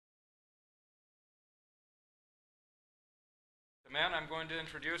The man I'm going to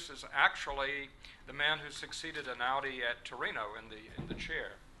introduce is actually the man who succeeded Einaudi at Torino in the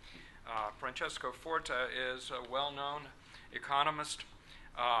chair. Francesco Forte is a well-known economist,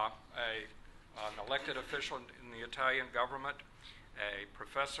 an elected official in the Italian government, a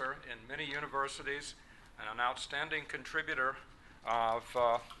professor in many universities, and an outstanding contributor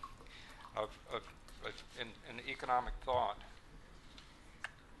in economic thought.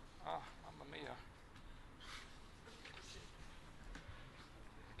 Mamma mia.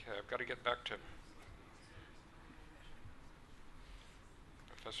 Okay, I've got to get back to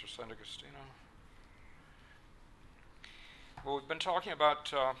Professor Sant'Agostino. Well, we've been talking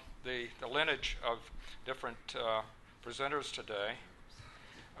about the lineage of different presenters today.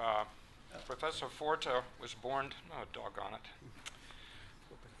 Professor Forte was born, oh, doggone it.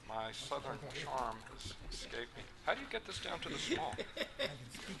 My southern charm has escaped me. How do you get this down to the small?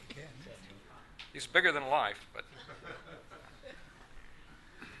 He's bigger than life, but...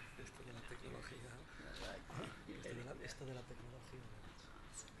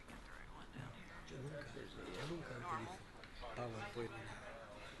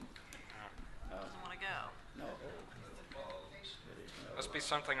 Doesn't want to go. No. Must be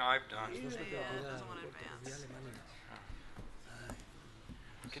something I've done. Yeah, doesn't want to advance.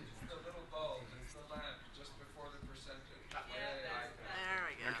 The little bulb, it's the lamp just before the percentage. There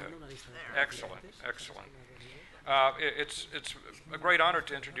we go. Okay. There. Excellent, excellent. It's a great honor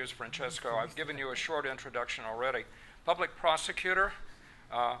to introduce Francesco. I've given you a short introduction already. Public prosecutor,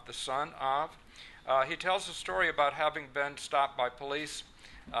 the son of. He tells a story about having been stopped by police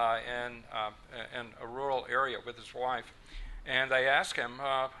in a rural area with his wife. And they asked him,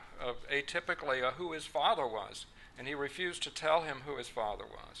 atypically, who his father was. And he refused to tell him who his father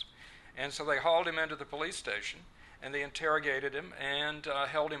was. And so they hauled him into the police station, and they interrogated him and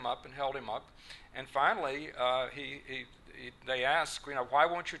held him up. And finally, they asked, why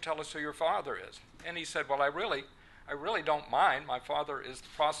won't you tell us who your father is? And he said, well, I really don't mind. My father is the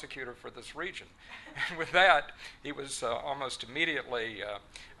prosecutor for this region. And with that, he was almost immediately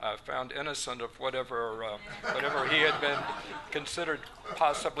found innocent of whatever he had been considered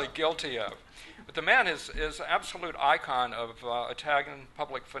possibly guilty of. But the man is an absolute icon of Italian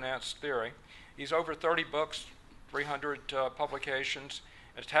public finance theory. He's over 30 books, 300 publications,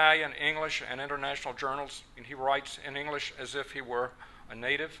 Italian, English, and international journals. And he writes in English as if he were a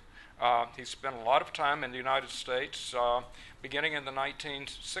native. He spent a lot of time in the United States, beginning in the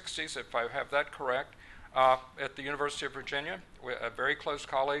 1960s, if I have that correct, at the University of Virginia, a very close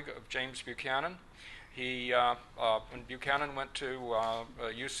colleague of James Buchanan. When Buchanan went to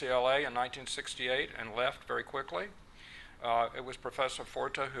UCLA in 1968 and left very quickly, it was Professor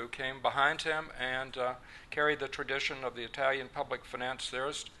Forte who came behind him and carried the tradition of the Italian public finance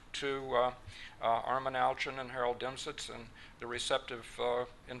theorist to Armin Alchin and Harold Dimsitz and the receptive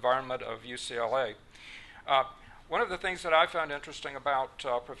environment of UCLA. One of the things that I found interesting about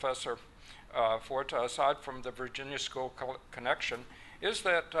Professor Forte, aside from the Virginia School connection, is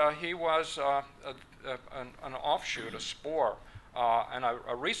that he was an offshoot, a spore, and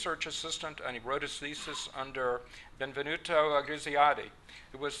a research assistant, and he wrote his thesis under Benvenuto Griziati,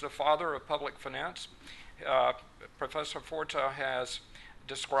 who was the father of public finance. Professor Forte has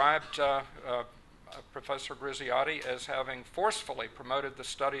described Professor Griziati as having forcefully promoted the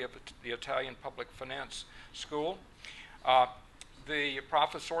study of the Italian public finance school. The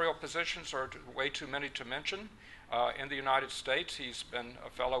professorial positions are way too many to mention. In the United States, he's been a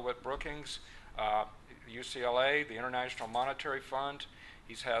fellow at Brookings, UCLA, the International Monetary Fund.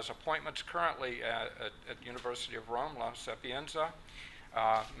 He has appointments currently at University of Rome, La Sapienza,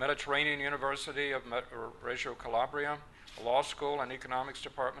 Mediterranean University of Reggio Calabria, a law school and economics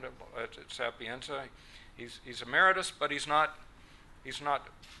department at Sapienza. He's emeritus, but he's not,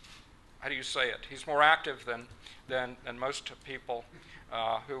 how do you say it? He's more active than most people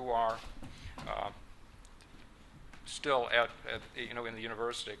who are still in the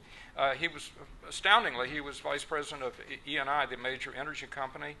university. Astoundingly, he was vice president of Eni, the major energy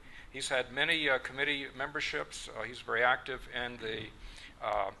company. He's had many committee memberships. He's very active in the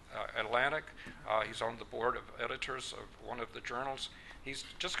Atlantic. He's on the board of editors of one of the journals. He's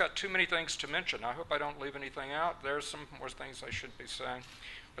just got too many things to mention. I hope I don't leave anything out. There's some more things I should be saying,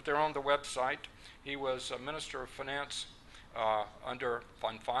 but they're on the website. He was a Minister of Finance under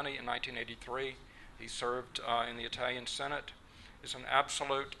Fanfani in 1983. He served in the Italian Senate. He's an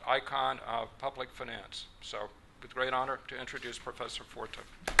absolute icon of public finance. So, with great honor to introduce Professor Forte.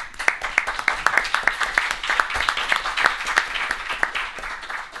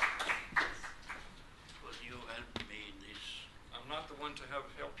 Will you help me in this? I'm not the one to help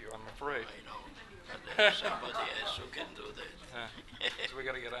you, I'm afraid. I know, but there's somebody else who can do that. So we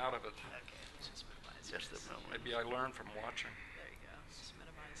got to get out of it. Okay, just minimize Just a yours. moment. Maybe I learned from watching. There you go. Just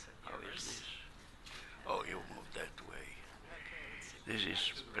minimize How is yours. this? Oh, you move that way. Okay, let's see. This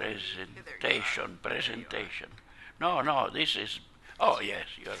is There you presentation. No, this is, oh yes,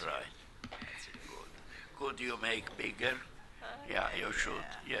 you're right. Good. Could you make bigger? Yeah, you should.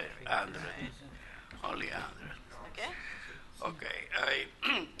 Yeah, 100. Only 100. Okay. Okay,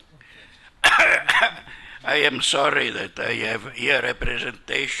 I am sorry that I have here a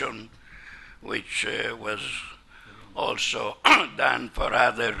presentation which was also done for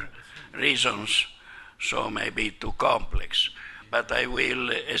other reasons, so maybe too complex. But I will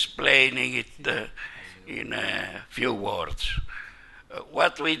explain it in a few words.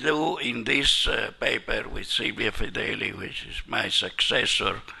 What we do in this paper with Silvia Fedeli, which is my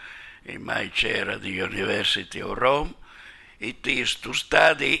successor in my chair at the University of Rome, it is to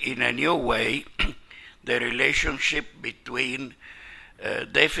study in a new way the relationship between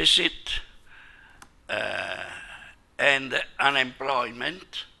deficit and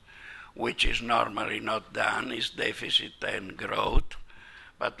unemployment, which is normally not done, is deficit and growth.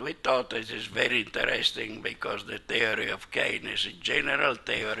 But we thought it is very interesting because the theory of Keynes is a general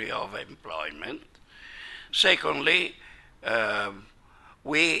theory of employment. Secondly,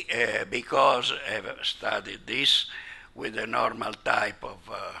 we, because have studied this with a normal type of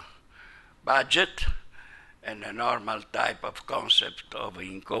budget and a normal type of concept of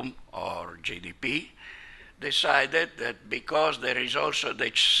income or GDP, decided that because there is also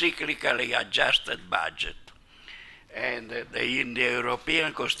the cyclically adjusted budget, and in the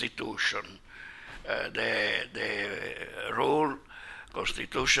European Constitution, the rule,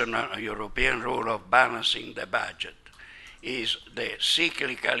 constitutional European rule of balancing the budget is the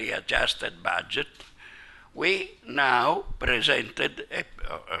cyclically adjusted budget. We now present a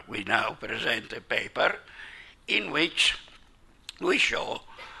paper in which we show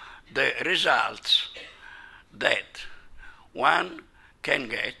the results that one can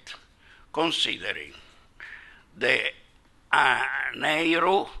get considering the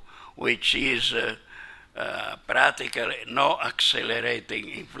NEIRU, which is practically no accelerating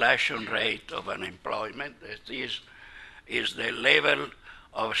inflation rate of unemployment, that is the level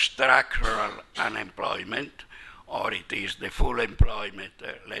of structural unemployment, or it is the full employment,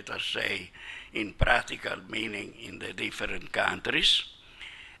 let us say, in practical meaning in the different countries,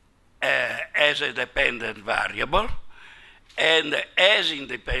 as a dependent variable. And as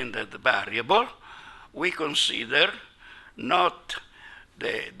independent variable, we consider not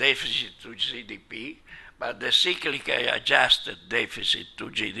the deficit to GDP, but the cyclically adjusted deficit to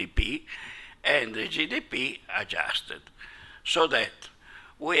GDP and the GDP adjusted, so that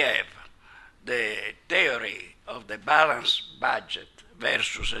we have the theory of the balanced budget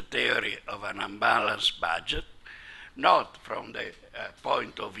versus a theory of an unbalanced budget, not from the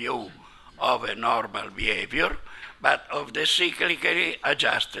point of view of a normal behavior, but of the cyclically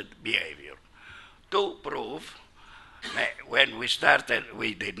adjusted behavior. To prove, when we started,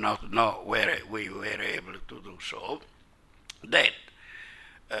 we did not know where we were able to do so, that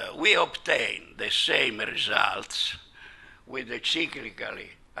we obtained the same results with the cyclically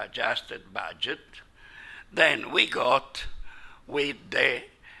adjusted budget than we got with the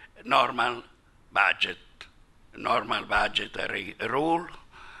normal budgetary rule,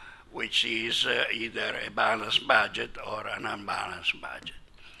 which is either a balanced budget or an unbalanced budget.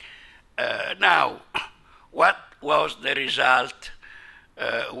 Now, what was the result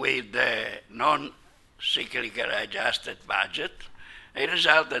with the non-cyclically adjusted budget? A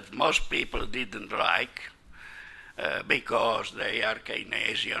result that most people didn't like because they are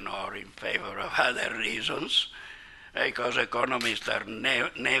Keynesian or in favor of other reasons, because economists are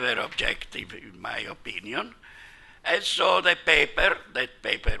never objective, in my opinion. And so that paper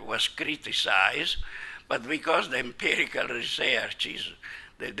was criticized, but because the empirical research is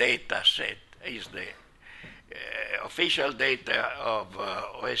the data set, is the official data of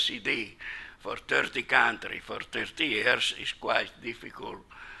OECD for 30 countries for 30 years, it's quite difficult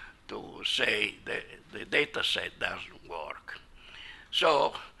to say that the data set doesn't work.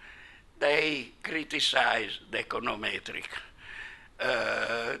 So they criticize the econometric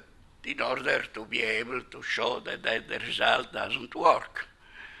in order to be able to show that the result doesn't work.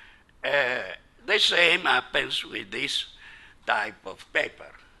 The same happens with this type of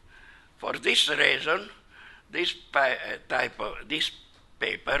paper. For this reason, this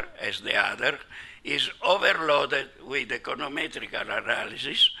paper, as the other, is overloaded with econometrical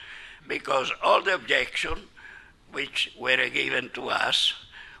analysis because all the objections which were given to us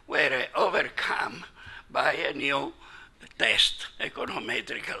were overcome by a new test,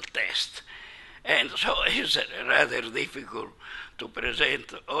 econometrical test. And so it's rather difficult to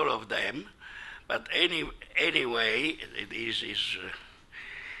present all of them, but anyway, this is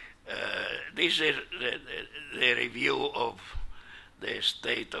the review of the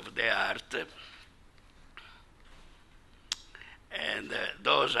state of the art, and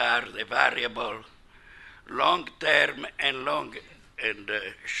those are the variable long-term and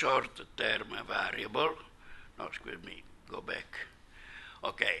short-term variable. No, excuse me, go back.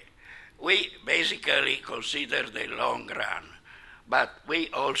 Okay, we basically consider the long run, but we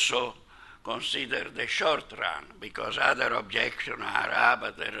also consider the short run, because other objections are,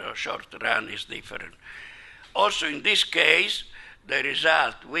 but the short run is different. Also in this case, the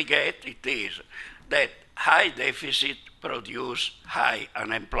result we get, it is that high deficit produce high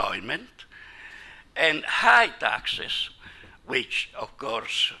unemployment, and high taxes, which of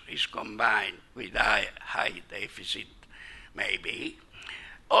course is combined with high deficit maybe,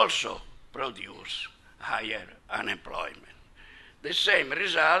 also produce higher unemployment. The same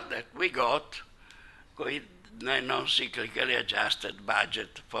result that we got with the non-cyclically adjusted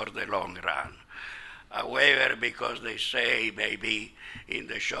budget for the long run. However, because they say maybe in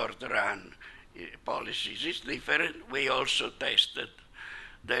the short run policies is different, we also tested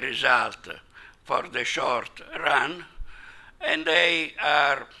the result for the short run, and they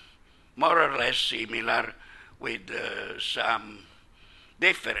are more or less similar with some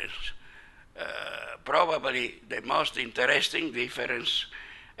difference. Probably the most interesting difference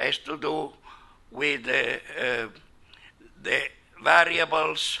has to do with the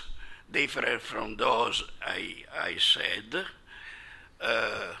variables different from those I said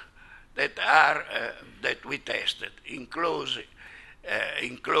that we tested,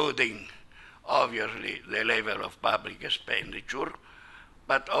 including obviously the level of public expenditure,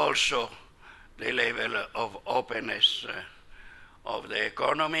 but also the level of openness of the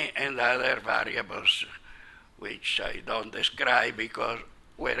economy and other variables which I don't describe because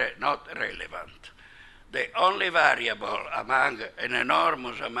were not relevant. The only variable among an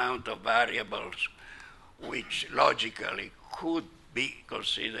enormous amount of variables which logically could be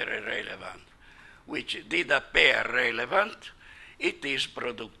considered relevant, which did appear relevant, it is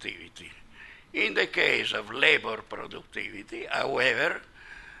productivity. In the case of labor productivity, however,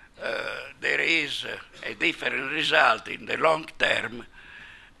 there is a different result in the long term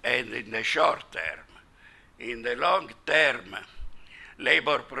and in the short term. In the long term,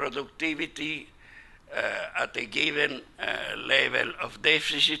 labor productivity at a given level of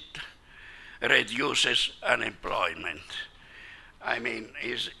deficit reduces unemployment. I mean,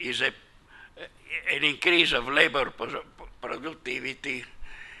 is an increase of labor productivity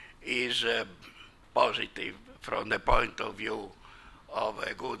is positive from the point of view of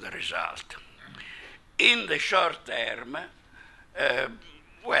a good result. In the short term,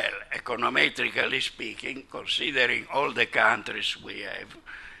 well, econometrically speaking, considering all the countries we have,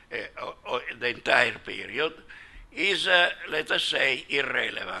 the entire period, is, let us say,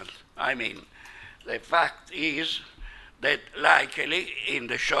 irrelevant. I mean, the fact is that likely in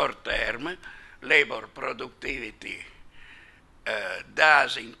the short term, labor productivity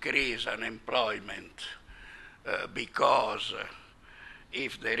does increase unemployment because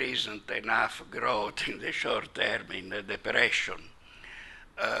if there isn't enough growth in the short term in the depression,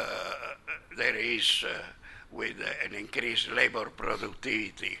 there is, with an increased labor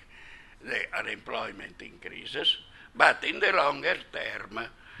productivity, the unemployment increases. But in the longer term,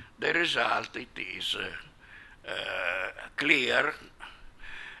 the result, it is clear,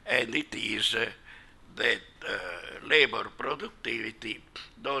 and it is that labor productivity,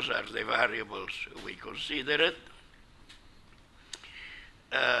 those are the variables we considered.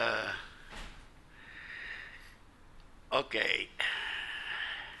 Okay.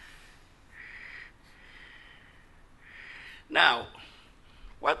 Now,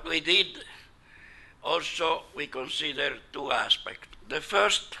 what we did, also we considered two aspects. The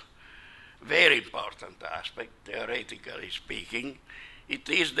first, very important aspect, theoretically speaking, it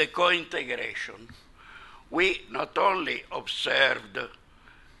is the co-integration. We not only observed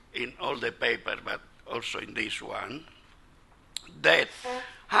in all the paper, but also in this one, that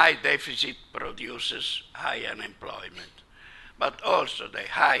high deficit produces high unemployment, but also the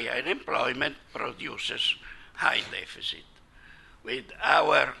high unemployment produces high deficit. With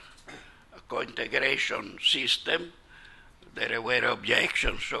our co-integration system, there were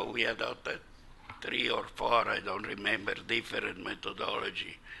objections, so we adopted 3 or 4, I don't remember, different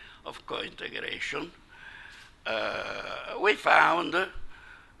methodology of co-integration. We found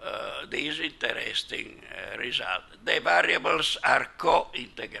this interesting result. The variables are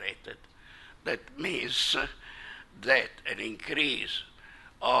co-integrated. That means that an increase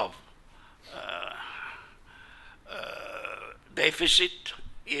of deficit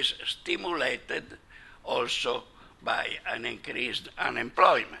is stimulated also by an increased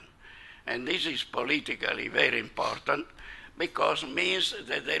unemployment. And this is politically very important because it means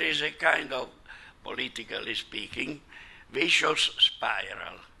that there is a kind of, politically speaking, vicious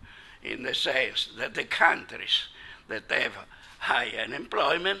spiral, in the sense that the countries that have high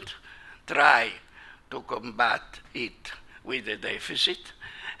unemployment try to combat it with the deficit,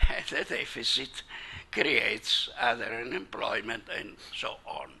 and the deficit creates other unemployment and so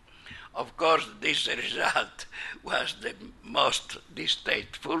on. Of course, this result was the most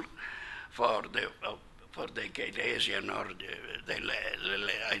distasteful for the Keynesian or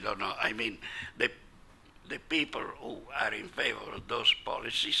I don't know, I mean the people who are in favor of those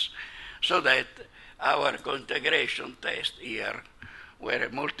policies, so that our integration tests here were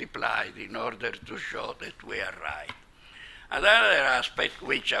multiplied in order to show that we are right. Another aspect,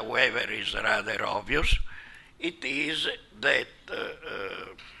 which however is rather obvious, it is that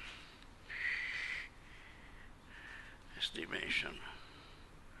estimation.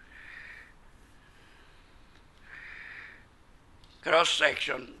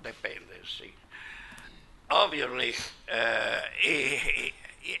 Cross-section dependency. Obviously,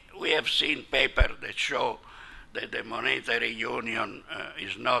 we have seen papers that show that the monetary union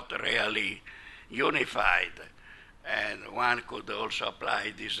is not really unified, and one could also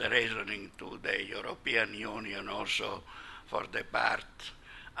apply this reasoning to the European Union also for the part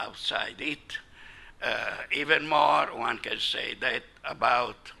outside it. Even more, one can say that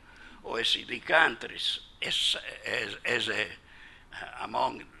about OECD countries as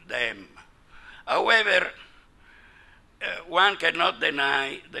among them. However, one cannot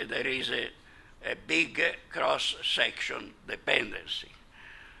deny that there is a big cross-section dependency.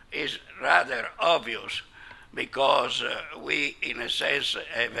 It's rather obvious because we, in a sense,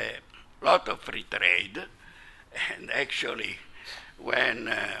 have a lot of free trade, and actually, when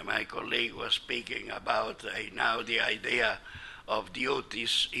my colleague was speaking about now the idea of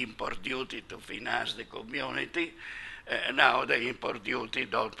duties, import duty to finance the community, now the import duty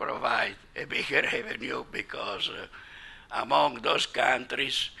don't provide a bigger revenue because among those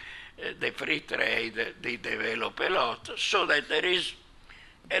countries the free trade did develop a lot, so that there is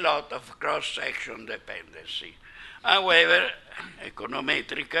a lot of cross-section dependency. However,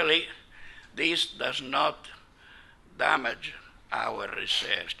 econometrically, this does not damage our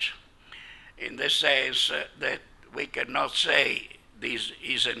research, in the sense that we cannot say this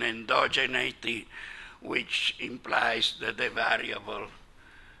is an endogeneity which implies that the variables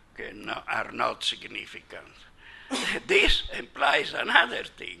are not significant. This implies another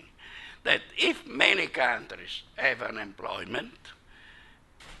thing, that if many countries have unemployment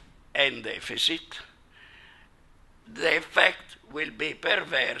and deficit, the effect will be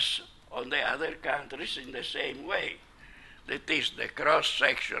perverse on the other countries in the same way. That is, the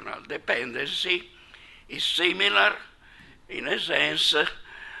cross-sectional dependency is similar, in a sense,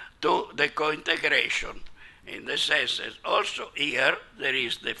 to the co-integration, in the sense that also here there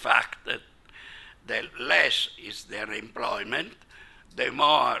is the fact that the less is the unemployment, the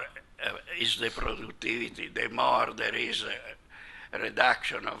more is the productivity, the more there is a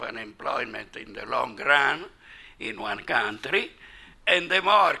reduction of unemployment in the long run in one country, and the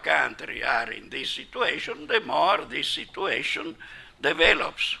more countries are in this situation, the more this situation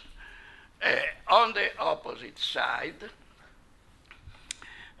develops. On the opposite side,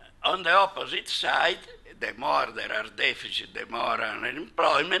 the more there are deficits, the more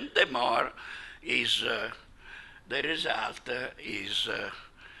unemployment, the more is the result is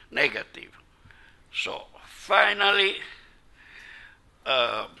negative. So finally,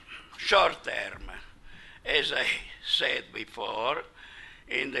 short term, as I said before,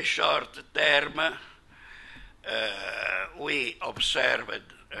 in the short term, we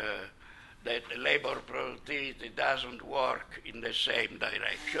observed that labor productivity doesn't work in the same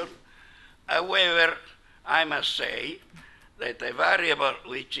direction. However, I must say that a variable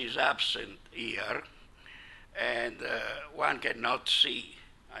which is absent here, and one cannot see,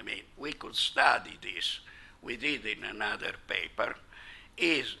 I mean, we could study this, we did in another paper,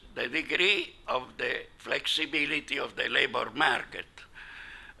 is the degree of the flexibility of the labor market,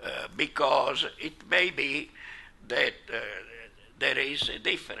 because it may be that there is a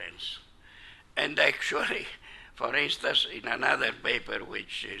difference. And actually, for instance, in another paper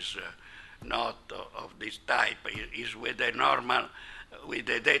which is not of this type, is with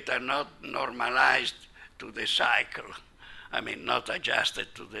the data not normalized to the cycle, I mean not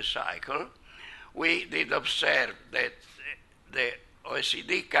adjusted to the cycle, we did observe that the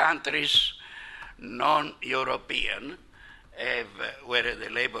OECD countries non-European have, where the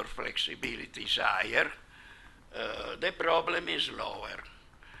labor flexibility is higher, the problem is lower.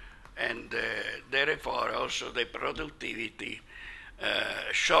 And therefore also the productivity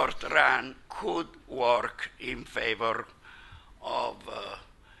short run could work in favor of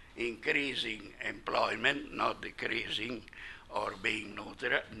increasing employment, not decreasing or being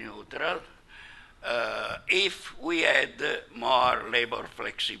neutral, if we had more labor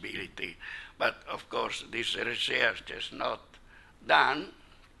flexibility. But of course this research is not done,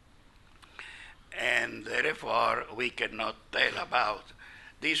 and therefore we cannot tell about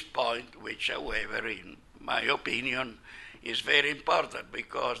this point, which however in my opinion is very important,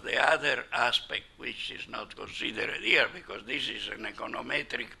 because the other aspect which is not considered here, because this is an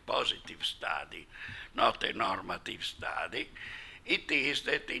econometric positive study, not a normative study, it is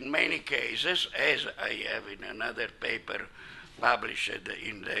that in many cases, as I have in another paper published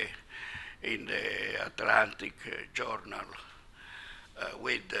in the Atlantic Journal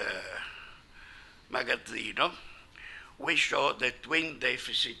with Magazzino, we show the twin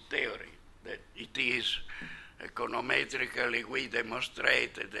deficit theory, that it is econometrically we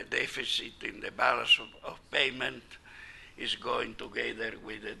demonstrate that the deficit in the balance of payment is going together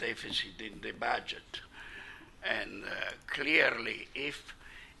with the deficit in the budget. And clearly, if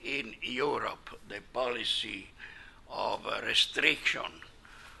in Europe the policy of restriction,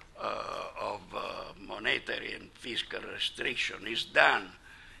 of monetary and fiscal restriction is done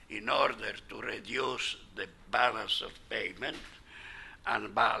in order to reduce the balance of payment,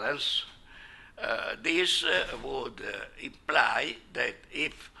 unbalance, this would imply that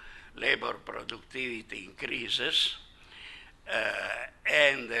if labor productivity increases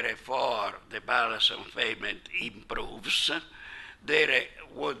and therefore the balance of payment improves, there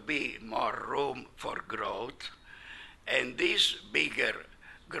would be more room for growth, and this bigger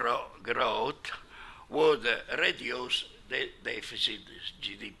growth would reduce the deficit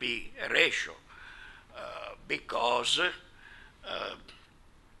GDP ratio, because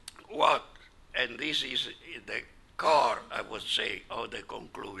and this is the core, I would say, of the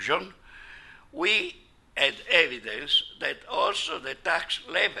conclusion, we had evidence that also the tax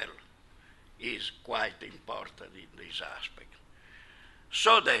level is quite important in this aspect.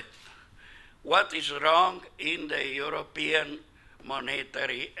 So that what is wrong in the European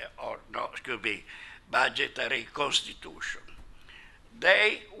monetary, budgetary constitution?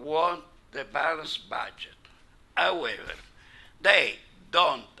 They want the balanced budget. However, they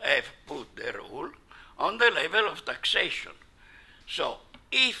don't have put the rule on the level of taxation. So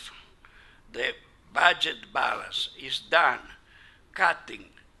if the budget balance is done cutting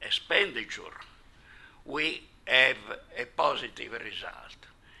expenditure, we have a positive result.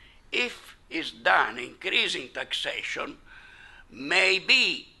 If it's done increasing taxation,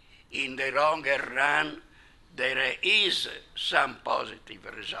 maybe in the longer run there is some positive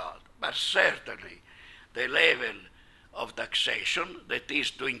result, but certainly the level of taxation, that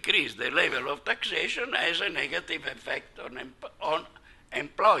is to increase the level of taxation, has a negative effect on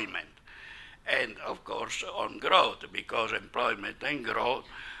employment and of course on growth, because employment and growth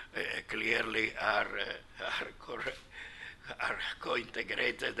clearly are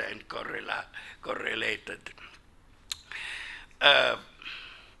co-integrated and correlated.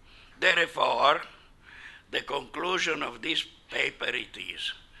 Therefore, the conclusion of this paper it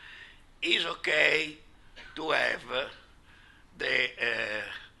is okay to have the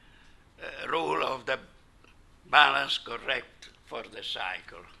rule of the balance correct for the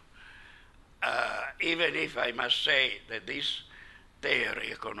cycle. Even if I must say that this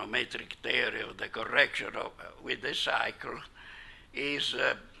theory, econometric theory of the correction with the cycle, is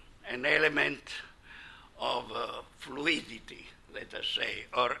an element of fluidity, let us say,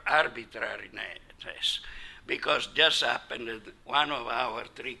 or arbitrariness, because just happened that one of our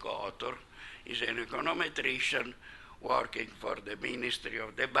three co-authors is an econometrician working for the Ministry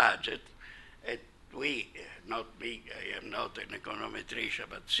of the Budget, and we, not me, I am not an econometrician,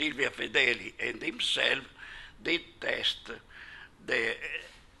 but Silvia Fedeli and himself did test the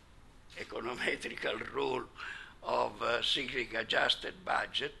econometrical rule of cyclic adjusted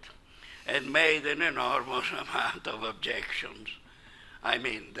budget and made an enormous amount of objections. I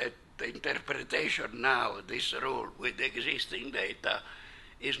mean, that the interpretation now of this rule with existing data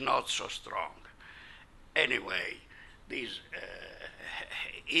is not so strong. Anyway, this,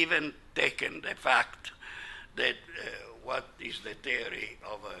 even taken the fact that what is the theory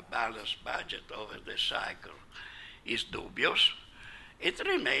of a balanced budget over the cycle is dubious, it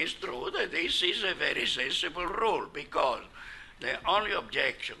remains true that this is a very sensible rule, because the only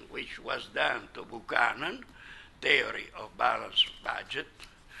objection which was done to Buchanan theory of balanced budget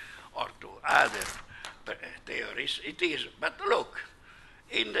or to other theories, it is. But look,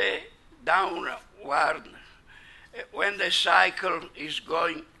 in the downward, when the cycle is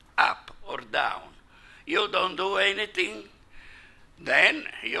going up or down, you don't do anything, then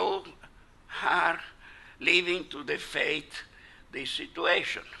you are leaving to the fate this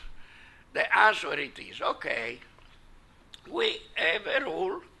situation. The answer it is, okay, we have a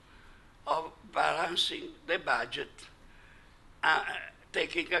rule of balancing the budget,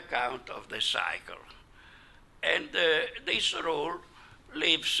 taking account of the cycle. And this rule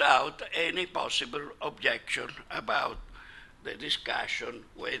leaves out any possible objection about the discussion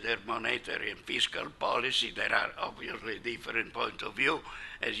whether monetary and fiscal policy, there are obviously different points of view,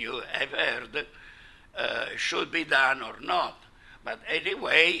 as you have heard, should be done or not. But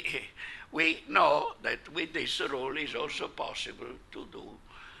anyway, we know that with this rule is also possible to do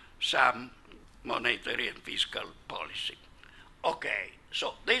some monetary and fiscal policy. Okay,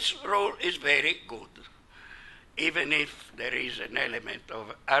 so this rule is very good, even if there is an element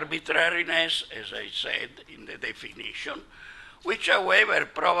of arbitrariness, as I said, in the definition, which, however,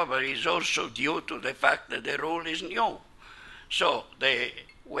 probably is also due to the fact that the rule is new. So the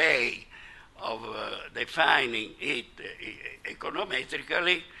way of defining it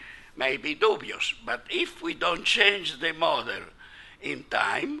econometrically may be dubious, but if we don't change the model in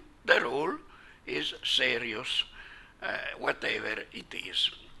time, the rule is serious, whatever it is.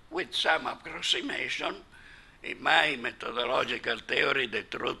 With some approximation, in my methodological theory, the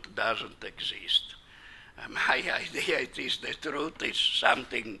truth doesn't exist. My idea is the truth is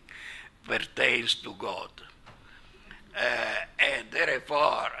something pertains to God. And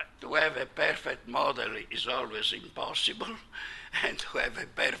therefore, to have a perfect model is always impossible, and to have a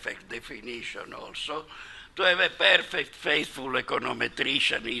perfect definition also. To have a perfect, faithful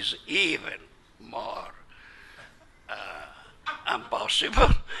econometrician is even more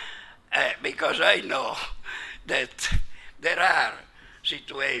impossible, because I know that there are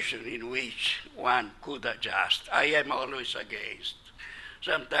situations in which one could adjust. I am always against.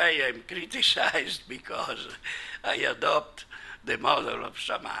 Sometimes I am criticized because I adopt the model of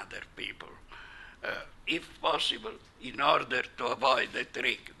some other people. If possible, in order to avoid the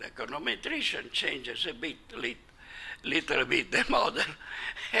trick, the econometrician changes a bit, little bit the model,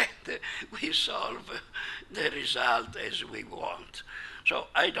 and we solve the result as we want. So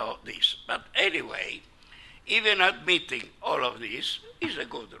I know this. But anyway, even admitting all of this is a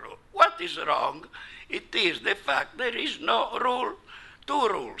good rule. What is wrong? It is the fact there is no rule. Two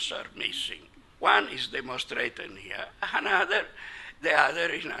rules are missing. One is demonstrated here. The other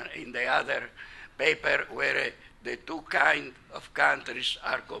in the other paper where the two kinds of countries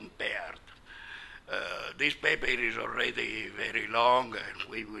are compared. This paper is already very long, and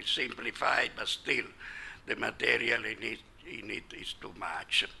we will simplify, but still the material in it is too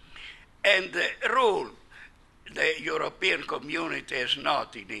much. And the rule the European community has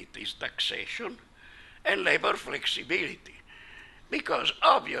not in it is taxation and labor flexibility. Because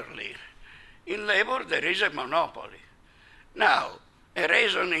obviously, in labor there is a monopoly. Now, a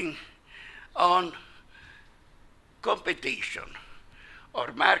reasoning on competition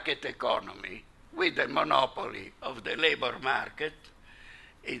or market economy with the monopoly of the labor market,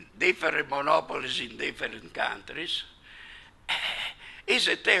 in different monopolies in different countries, is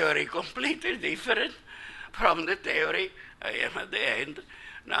a theory completely different from the theory, I am at the end,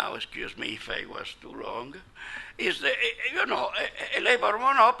 now excuse me if I was too long, is a labor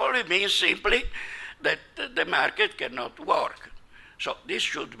monopoly means simply that the market cannot work. So this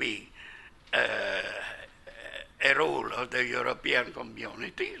should be a rule of the European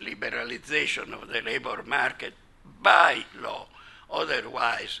community, liberalization of the labor market by law.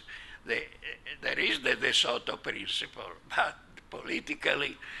 Otherwise, there is the De Soto principle, but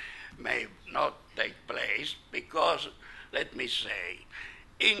politically may not take place because, let me say,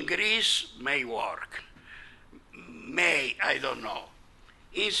 in Greece may work, I don't know.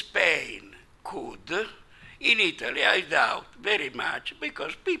 In Spain could, in Italy I doubt very much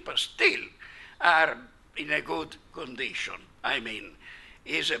because people still are in a good condition. I mean,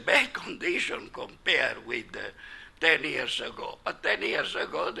 it's a bad condition compared with 10 years ago. But 10 years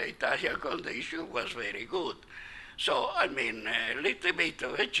ago the Italian condition was very good. So, I mean, a little bit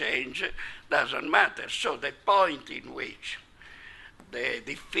of a change doesn't matter. So the point in which the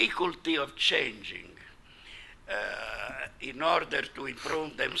difficulty of changing in order to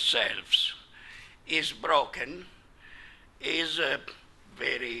improve themselves is broken is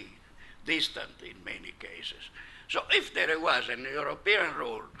very distant in many cases. So if there was an European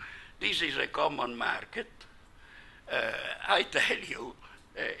rule, this is a common market, I tell you,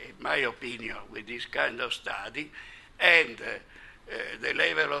 in my opinion, with this kind of study, and the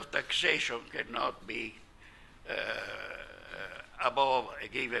level of taxation cannot be above a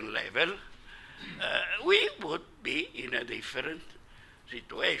given level, we would be in a different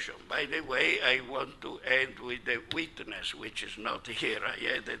situation. By the way, I want to end with the witness, which is not here.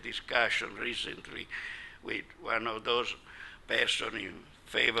 I had a discussion recently with one of those persons in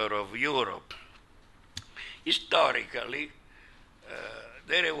favor of Europe. Historically,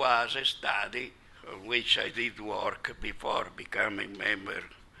 there was a study on which I did work before becoming member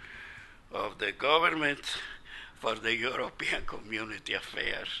of the government for the European Community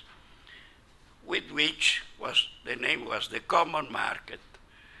Affairs, with which the name was the Common Market,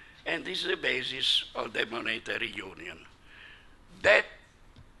 and is the basis of the monetary union. That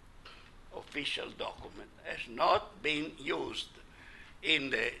official document has not been used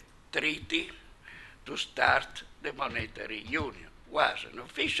in the treaty to start the monetary union. It was an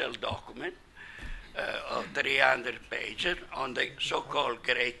official document of 300 pages on the so-called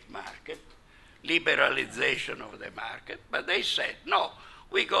great market, liberalization of the market, but they said, no,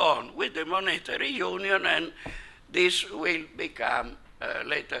 we go on with the monetary union and this will become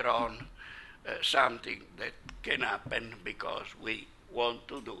later on something that can happen because we want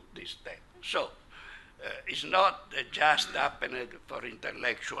to do this step. So it's not just happened for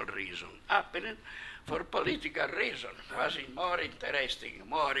intellectual reason, happened for political reason. Was it more interesting,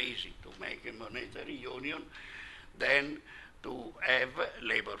 more easy to make a monetary union than to have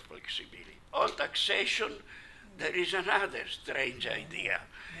labor flexibility. On taxation, there is another strange idea.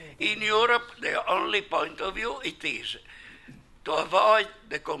 In Europe, the only point of view it is to avoid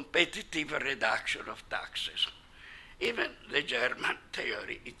the competitive reduction of taxes. Even the German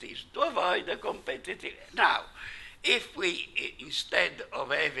theory, it is to avoid the competitive. Now, if we, instead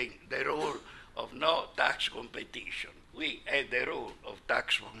of having the rule of no tax competition, we had the rule of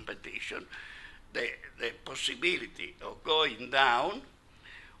tax competition, the possibility of going down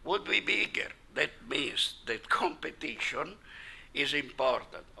would be bigger. That means that competition is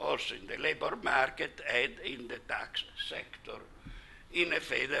important also in the labor market and in the tax sector in a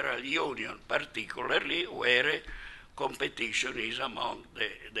federal union, particularly where competition is among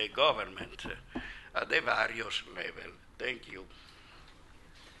the government at the various levels. Thank you.